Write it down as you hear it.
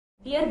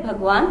Dear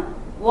Bhagavan,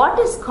 what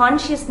is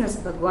consciousness,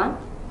 Bhagavan?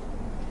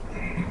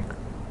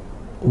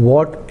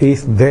 What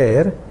is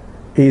there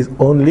is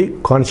only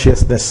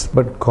consciousness,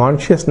 but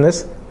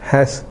consciousness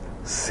has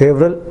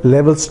several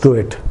levels to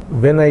it.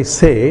 When I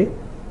say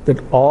that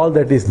all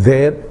that is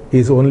there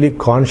is only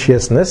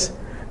consciousness,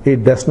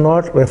 it does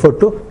not refer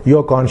to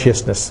your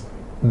consciousness.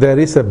 There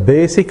is a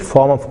basic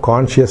form of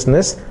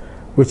consciousness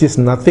which is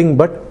nothing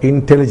but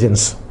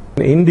intelligence.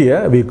 In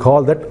India, we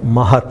call that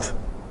Mahat.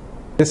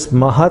 This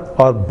Mahat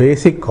or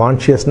basic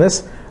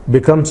consciousness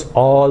becomes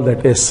all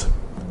that is.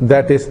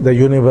 That is the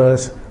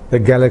universe, the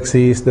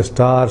galaxies, the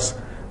stars,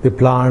 the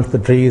plants, the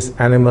trees,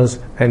 animals,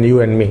 and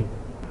you and me.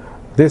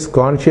 This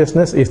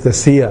consciousness is the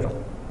seer,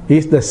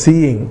 is the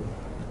seeing,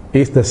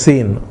 is the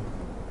seen.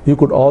 You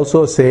could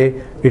also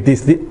say it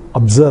is the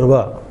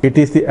observer. It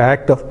is the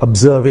act of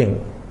observing.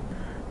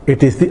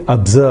 It is the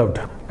observed.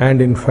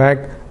 And in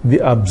fact, the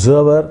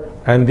observer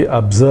and the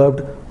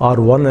observed are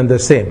one and the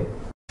same.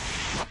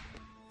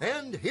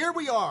 And here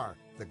we are,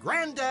 the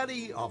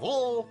granddaddy of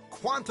all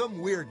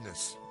quantum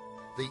weirdness,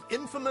 the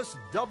infamous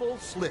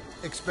double-slit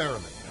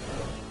experiment.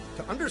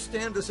 To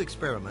understand this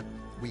experiment,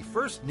 we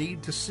first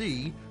need to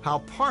see how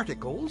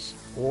particles,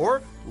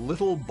 or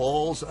little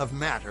balls of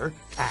matter,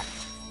 act.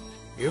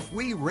 If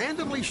we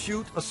randomly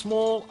shoot a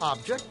small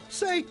object,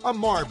 say a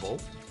marble,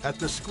 at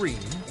the screen,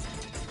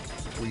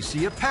 we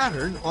see a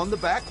pattern on the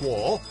back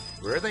wall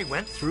where they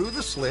went through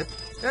the slit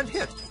and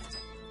hit.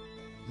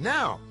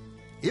 Now,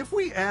 if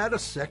we add a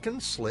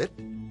second slit,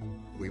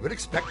 we would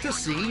expect to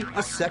see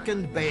a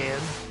second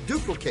band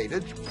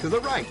duplicated to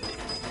the right.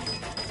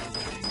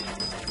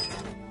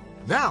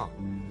 Now,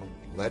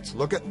 let's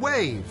look at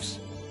waves.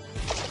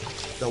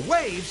 The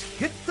waves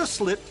hit the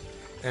slit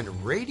and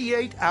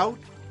radiate out,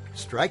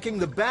 striking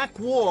the back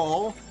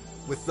wall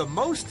with the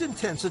most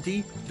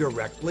intensity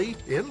directly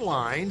in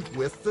line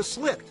with the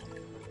slit.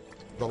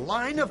 The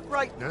line of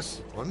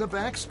brightness on the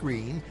back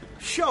screen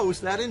shows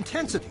that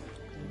intensity.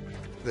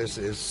 This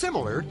is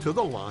similar to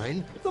the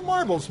line the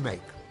marbles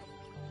make.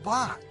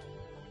 But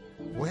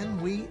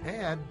when we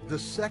add the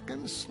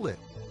second slit,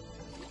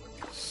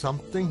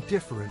 something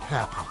different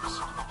happens.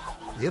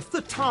 If the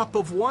top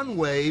of one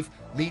wave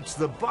meets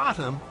the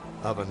bottom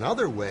of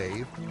another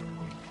wave,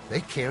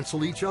 they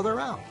cancel each other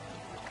out.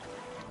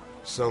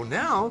 So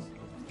now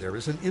there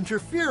is an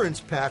interference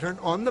pattern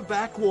on the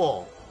back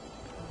wall.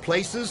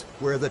 Places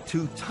where the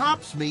two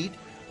tops meet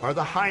are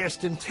the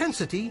highest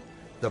intensity,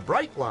 the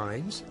bright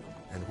lines,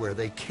 and where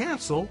they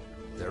cancel,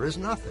 there is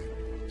nothing.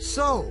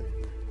 So,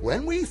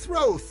 when we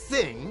throw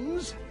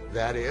things,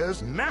 that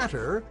is,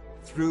 matter,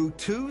 through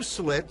two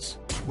slits,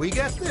 we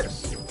get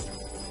this,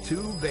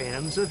 two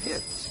bands of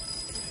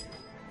hits.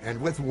 And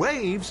with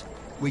waves,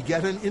 we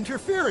get an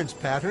interference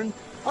pattern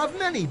of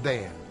many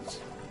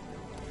bands.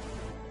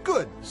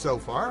 Good so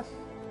far.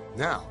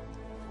 Now,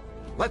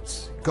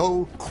 let's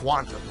go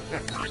quantum.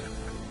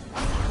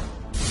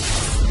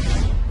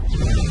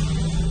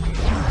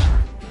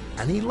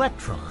 An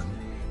electron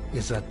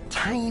is a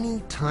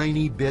tiny,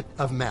 tiny bit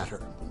of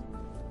matter,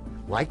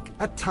 like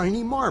a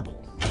tiny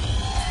marble.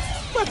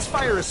 Let's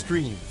fire a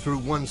stream through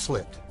one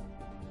slit.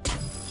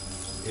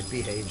 It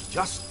behaves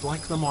just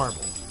like the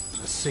marble,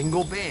 a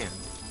single band.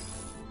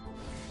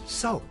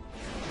 So,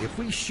 if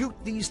we shoot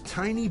these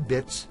tiny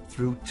bits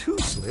through two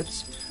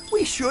slits,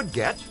 we should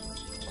get,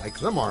 like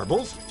the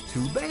marbles,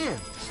 two bands.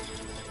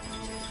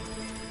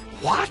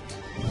 What?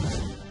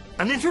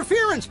 An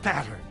interference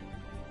pattern!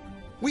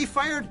 We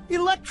fired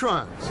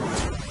electrons,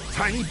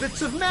 tiny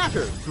bits of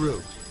matter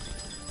through.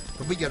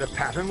 But we get a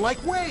pattern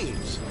like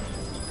waves,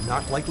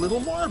 not like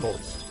little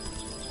marbles.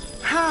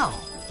 How?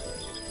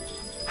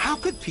 How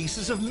could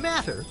pieces of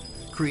matter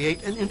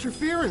create an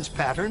interference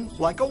pattern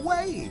like a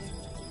wave?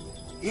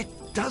 It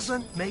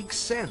doesn't make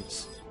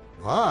sense.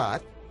 But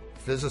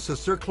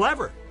physicists are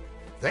clever.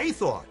 They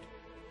thought,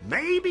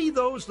 maybe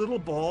those little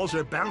balls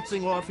are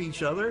bouncing off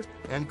each other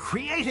and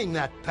creating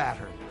that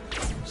pattern.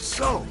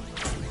 So,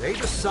 they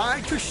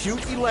decide to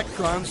shoot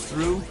electrons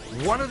through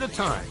one at a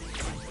time.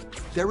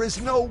 There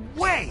is no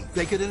way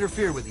they could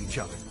interfere with each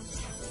other.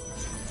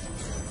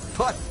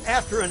 But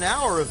after an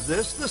hour of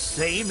this, the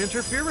same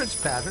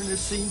interference pattern is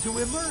seen to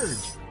emerge.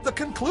 The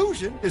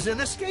conclusion is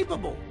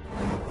inescapable.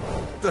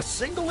 The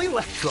single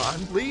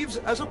electron leaves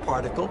as a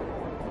particle,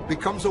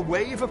 becomes a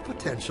wave of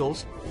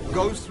potentials,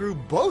 goes through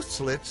both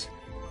slits,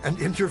 and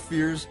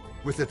interferes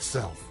with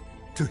itself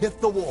to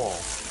hit the wall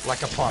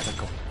like a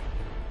particle.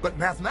 But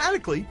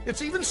mathematically,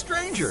 it's even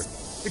stranger.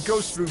 It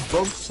goes through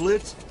both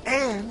slits,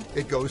 and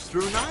it goes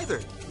through neither.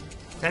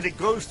 And it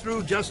goes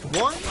through just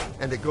one,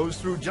 and it goes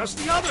through just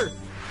the other.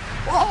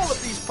 All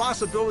of these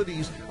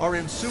possibilities are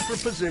in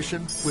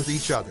superposition with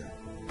each other.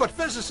 But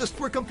physicists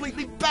were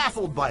completely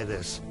baffled by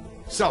this.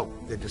 So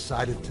they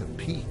decided to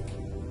peek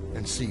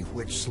and see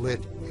which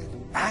slit it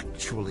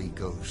actually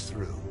goes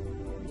through.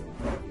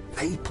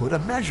 They put a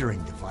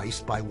measuring device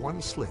by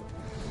one slit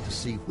to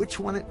see which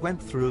one it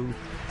went through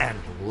and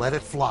let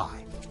it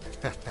fly.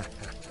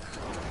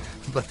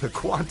 But the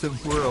quantum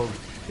world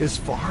is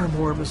far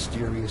more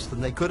mysterious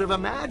than they could have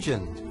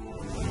imagined.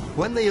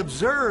 When they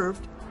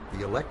observed,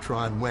 the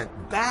electron went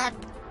back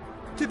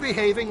to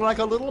behaving like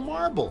a little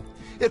marble.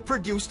 It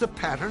produced a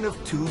pattern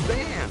of 2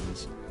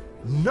 bands,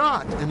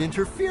 not an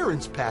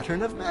interference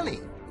pattern of many.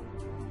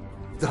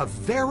 The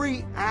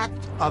very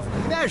act of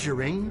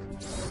measuring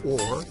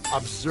or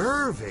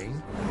observing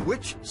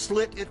which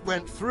slit it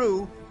went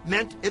through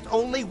meant it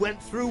only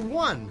went through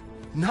one,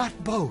 not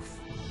both.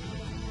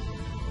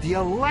 The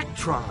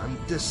electron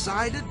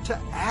decided to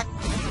act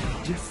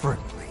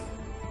differently,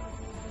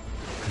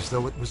 as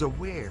though it was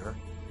aware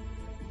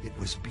it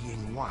was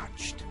being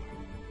watched.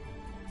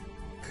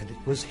 And it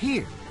was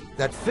here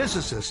that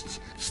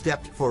physicists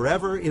stepped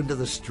forever into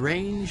the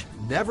strange,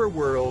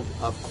 never-world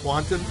of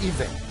quantum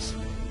events.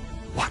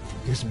 What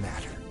is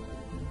matter?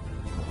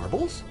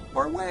 Marbles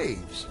or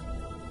waves?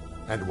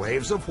 And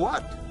waves of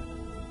what?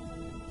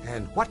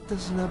 And what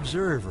does an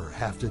observer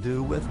have to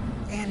do with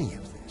any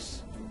of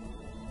this?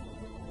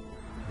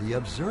 The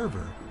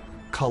observer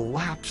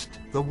collapsed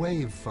the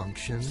wave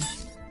function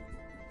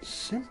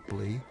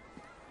simply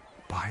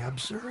by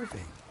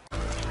observing.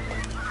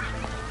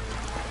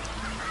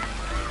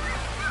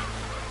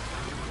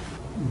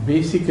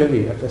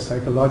 Basically, at a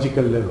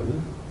psychological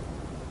level,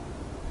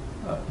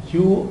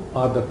 you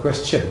are the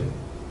question,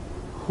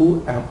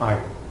 who am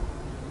I?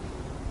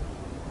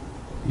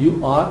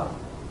 You are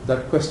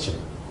that question.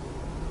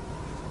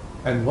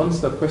 And once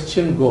the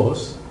question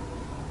goes,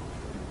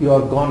 you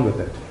are gone with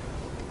it.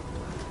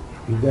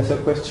 If there's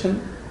a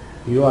question,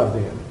 you are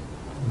there.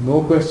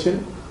 No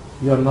question,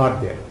 you are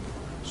not there.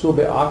 So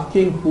by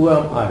asking who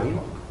am I,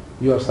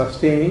 you are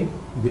sustaining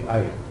the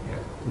I.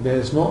 There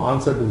is no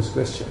answer to this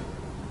question.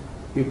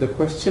 If the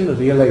question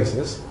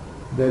realizes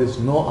there is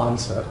no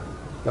answer,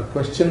 the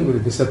question will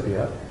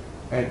disappear,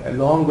 and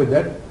along with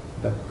that,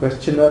 the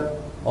questioner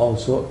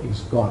also is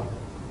gone.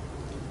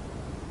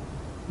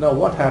 Now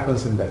what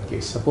happens in that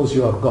case? Suppose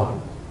you are gone.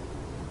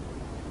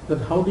 Then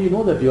how do you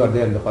know that you are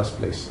there in the first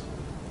place?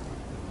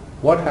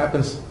 What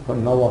happens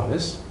from now on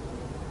is,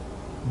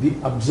 the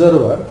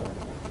observer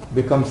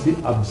becomes the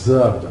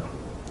observed.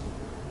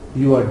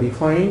 You are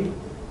defined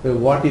by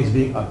what is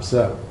being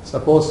observed.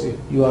 Suppose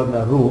you are in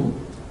a room,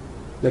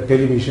 the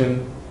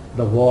television,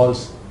 the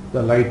walls,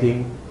 the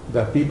lighting,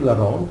 the people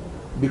around,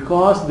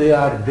 because they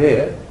are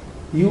there,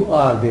 you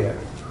are there.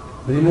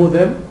 Remove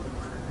them,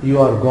 you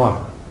are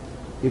gone.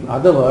 In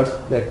other words,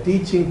 the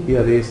teaching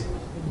here is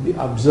the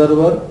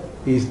observer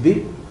is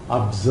the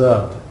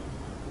observed.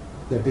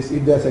 That is,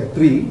 if there is a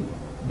tree,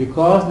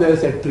 because there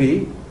is a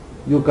tree,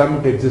 you come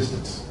into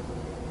existence.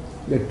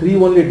 The tree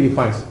only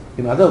defines.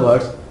 In other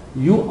words,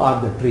 you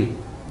are the tree.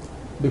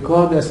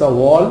 Because there is a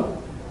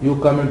wall, you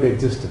come into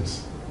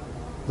existence.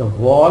 The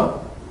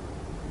wall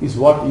is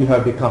what you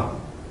have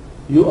become.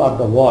 You are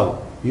the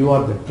wall, you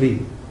are the tree,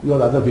 you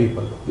are other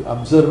people. The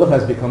observer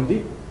has become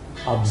the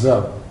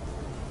observer.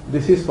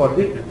 This is for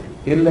the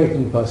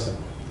enlightened person.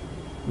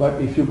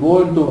 But if you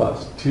go into a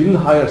still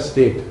higher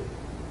state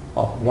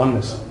of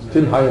oneness,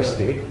 still higher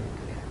state,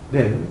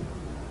 then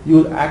you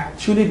will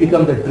actually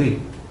become the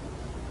tree.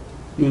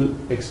 You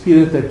will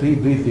experience the tree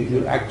breathing, you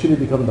will actually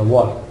become the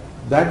wall.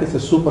 That is a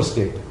super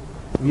state.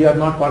 We are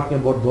not talking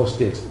about those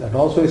states. That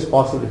also is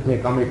possible. It may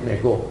come, it may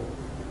go.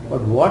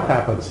 But what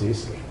happens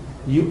is,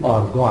 you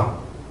are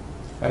gone.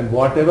 And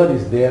whatever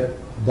is there,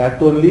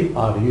 that only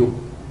are you.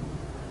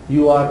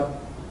 You are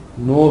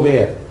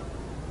nowhere.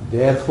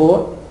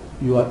 Therefore,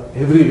 you are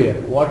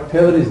everywhere.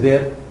 Whatever is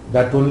there,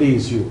 that only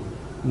is you.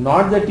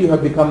 Not that you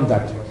have become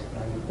that,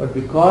 but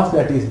because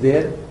that is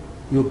there,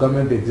 you come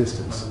into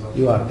existence.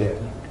 You are there.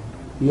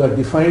 You are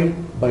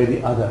defined by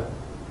the other.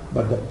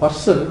 But the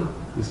person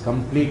is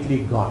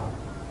completely gone.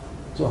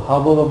 So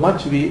however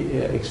much we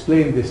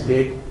explain this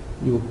state,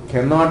 you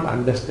cannot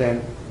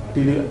understand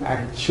till you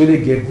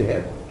actually get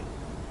there.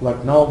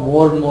 But now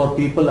more and more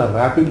people are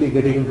rapidly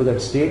getting into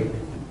that state.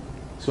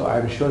 So I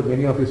am sure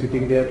many of you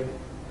sitting there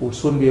would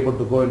soon be able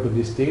to go into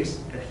these states.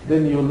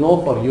 Then you will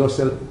know for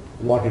yourself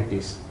what it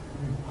is.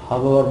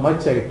 However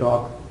much I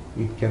talk,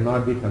 it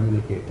cannot be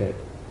communicated.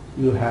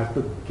 You have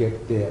to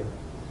get there.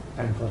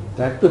 And for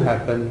that to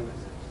happen,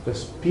 the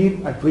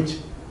speed at which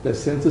the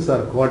senses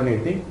are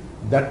coordinating,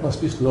 that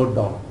must be slowed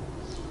down.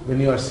 When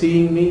you are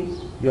seeing me,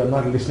 you are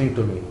not listening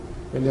to me.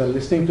 When you are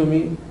listening to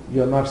me,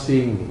 you are not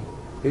seeing me.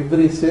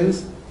 Every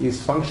sense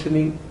is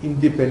functioning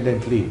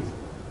independently.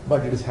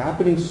 But it is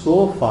happening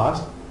so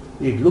fast,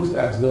 it looks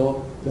as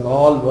though they are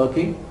all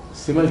working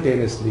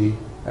simultaneously,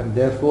 and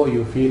therefore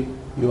you feel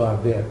you are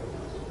there.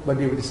 But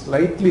if it is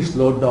slightly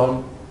slowed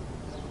down,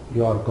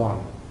 you are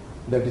gone.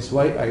 That is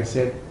why I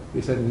said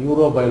it's a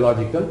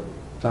neurobiological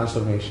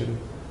transformation.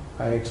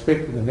 I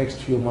expect in the next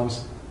few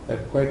months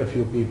that quite a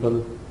few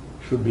people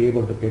should be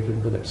able to get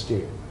into that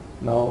state.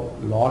 Now,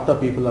 a lot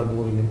of people are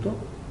moving into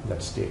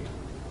that state.